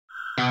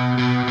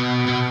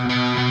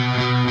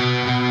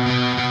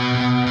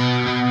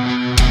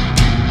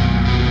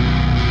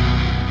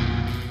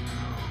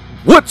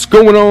What's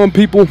going on,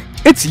 people?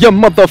 It's your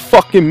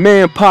motherfucking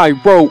man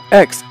Pyro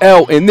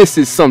XL, and this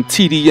is some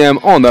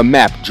TDM on the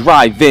map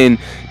drive-in.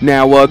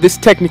 Now, this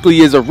technically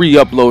is a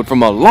re-upload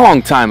from a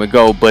long time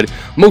ago, but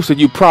most of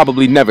you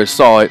probably never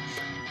saw it.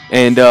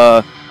 And,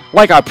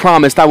 like I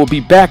promised, I will be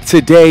back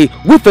today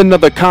with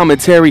another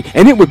commentary,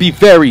 and it would be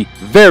very,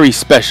 very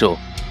special.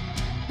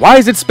 Why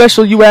is it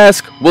special, you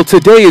ask? Well,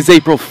 today is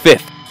April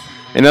 5th,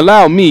 and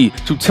allow me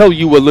to tell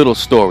you a little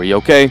story,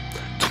 okay?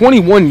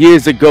 21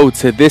 years ago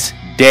to this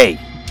day,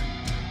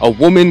 a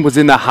woman was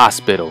in the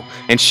hospital,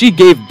 and she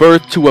gave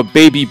birth to a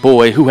baby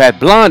boy who had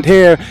blonde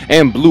hair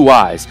and blue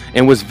eyes,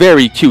 and was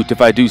very cute,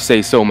 if I do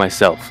say so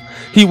myself.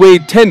 He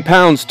weighed 10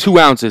 pounds 2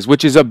 ounces,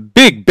 which is a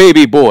big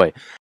baby boy.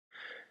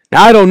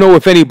 Now, I don't know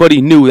if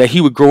anybody knew that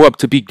he would grow up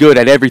to be good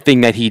at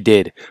everything that he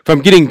did.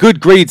 From getting good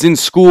grades in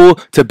school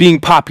to being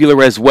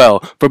popular as well.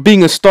 From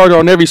being a starter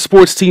on every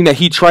sports team that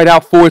he tried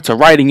out for to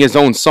writing his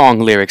own song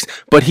lyrics.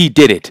 But he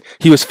did it.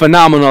 He was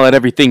phenomenal at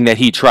everything that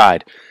he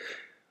tried.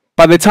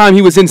 By the time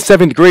he was in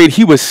 7th grade,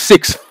 he was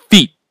 6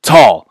 feet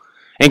tall.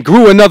 And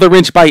grew another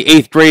inch by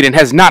 8th grade and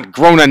has not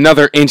grown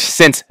another inch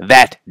since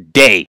that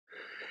day.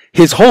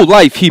 His whole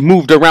life, he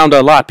moved around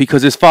a lot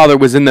because his father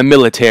was in the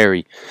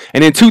military.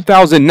 And in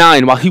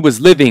 2009, while he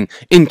was living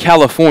in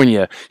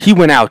California, he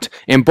went out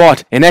and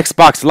bought an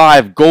Xbox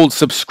Live Gold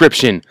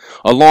subscription,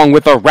 along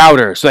with a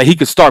router, so that he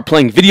could start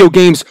playing video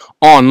games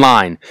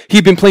online.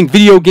 He'd been playing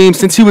video games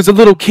since he was a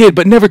little kid,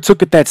 but never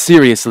took it that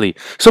seriously.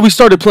 So he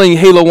started playing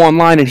Halo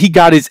Online, and he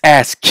got his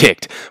ass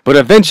kicked. But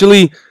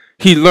eventually,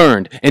 he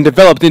learned and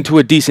developed into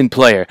a decent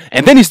player.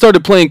 And then he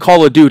started playing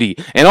Call of Duty,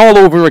 and all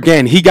over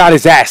again, he got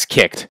his ass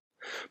kicked.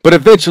 But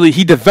eventually,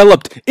 he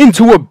developed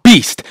into a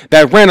beast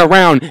that ran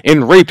around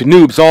and raped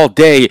noobs all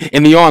day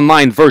in the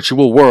online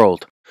virtual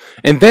world.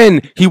 And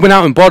then, he went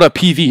out and bought a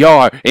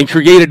PVR and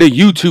created a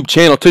YouTube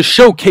channel to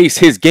showcase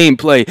his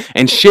gameplay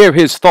and share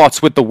his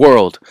thoughts with the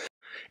world.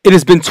 It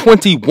has been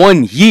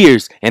 21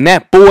 years, and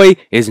that boy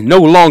is no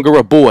longer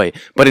a boy,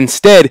 but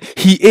instead,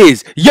 he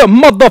is your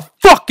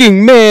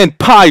motherfucking man,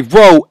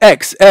 Pyro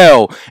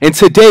XL. And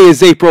today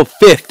is April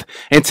 5th,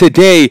 and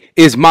today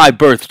is my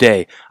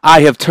birthday.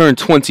 I have turned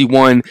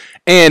 21,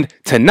 and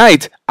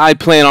tonight, I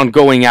plan on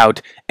going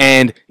out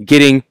and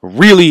getting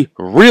really,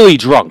 really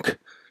drunk.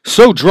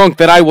 So drunk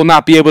that I will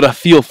not be able to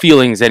feel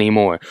feelings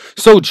anymore.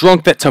 So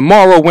drunk that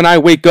tomorrow when I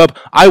wake up,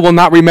 I will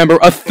not remember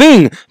a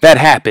thing that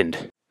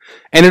happened.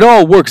 And it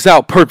all works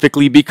out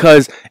perfectly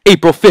because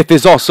April 5th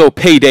is also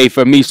payday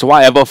for me, so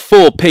I have a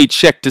full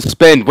paycheck to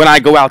spend when I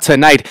go out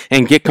tonight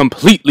and get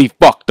completely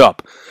fucked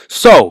up.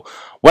 So,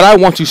 what I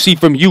want to see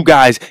from you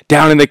guys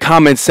down in the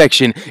comments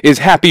section is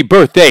happy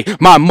birthday,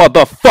 my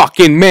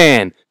motherfucking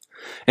man.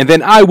 And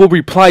then I will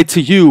reply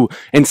to you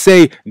and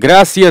say,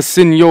 gracias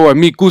señor,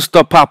 me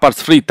gusta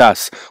papas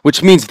fritas,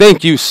 which means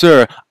thank you,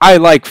 sir, I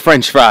like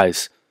french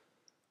fries.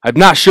 I'm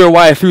not sure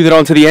why I threw that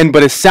on to the end,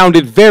 but it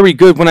sounded very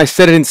good when I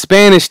said it in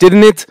Spanish,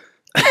 didn't it?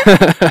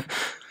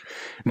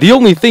 The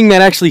only thing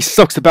that actually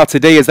sucks about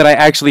today is that I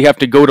actually have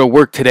to go to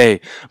work today.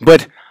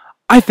 But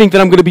I think that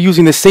I'm going to be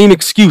using the same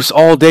excuse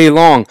all day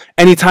long.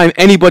 Anytime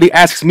anybody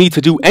asks me to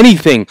do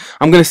anything,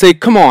 I'm going to say,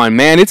 come on,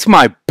 man, it's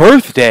my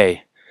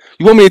birthday.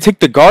 You want me to take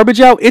the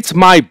garbage out? It's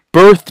my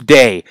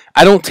birthday.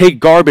 I don't take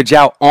garbage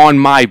out on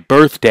my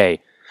birthday.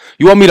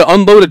 You want me to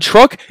unload a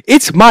truck?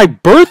 It's my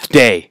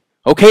birthday.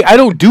 Okay, I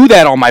don't do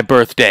that on my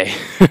birthday.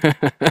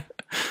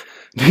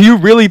 Do you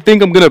really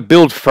think I'm gonna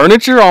build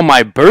furniture on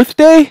my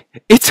birthday?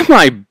 It's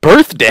my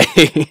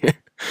birthday.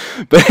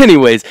 But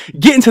anyways,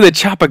 get into the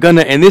chopper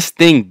gunner and this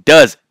thing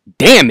does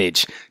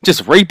damage.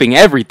 Just raping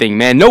everything,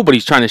 man.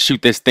 Nobody's trying to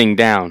shoot this thing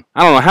down.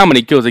 I don't know how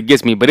many kills it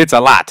gets me, but it's a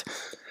lot.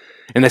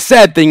 And the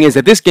sad thing is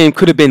that this game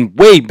could have been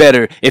way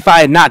better if I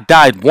had not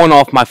died one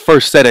off my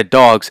first set of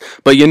dogs.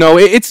 But you know,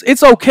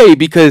 it's okay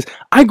because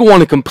I go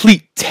on a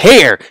complete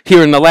tear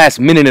here in the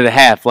last minute and a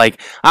half. Like,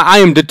 I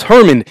am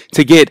determined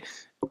to get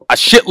a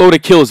shitload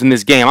of kills in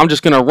this game. I'm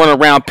just going to run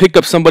around, pick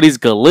up somebody's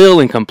Galil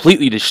and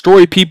completely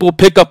destroy people,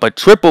 pick up a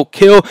triple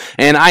kill,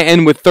 and I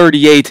end with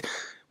 38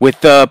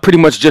 with pretty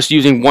much just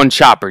using one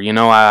chopper. You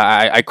know,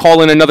 I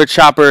call in another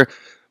chopper,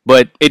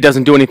 but it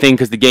doesn't do anything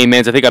because the game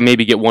ends. I think I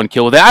maybe get one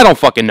kill with it. I don't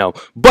fucking know.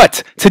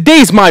 But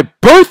today's my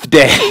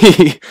birthday.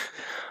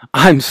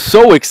 I'm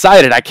so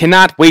excited. I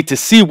cannot wait to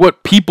see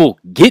what people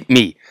get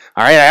me.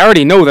 Alright, I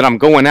already know that I'm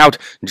going out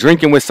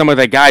drinking with some of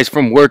the guys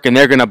from work and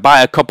they're going to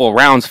buy a couple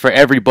rounds for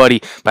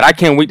everybody. But I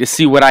can't wait to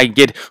see what I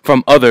get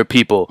from other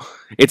people.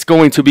 It's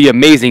going to be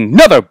amazing.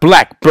 Another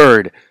black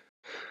bird.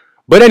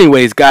 But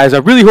anyways, guys, I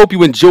really hope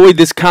you enjoyed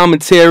this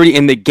commentary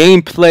and the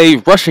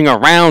gameplay, rushing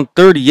around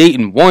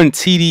 38-1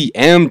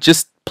 TDM,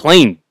 just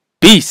plain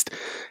beast.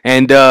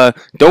 And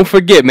don't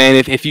forget, man,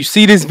 if you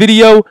see this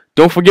video,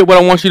 don't forget what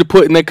I want you to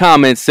put in the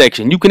comments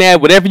section. You can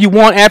add whatever you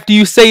want after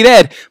you say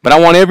that, but I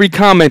want every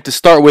comment to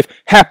start with,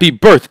 happy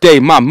birthday,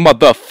 my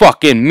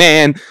motherfucking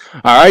man.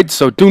 Alright,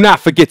 so do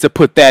not forget to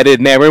put that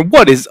in there. And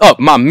what is up,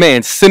 my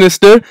man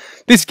Sinister?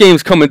 this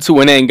game's coming to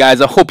an end,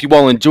 guys. I hope you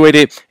all enjoyed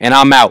it, and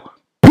I'm out.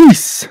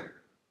 Peace!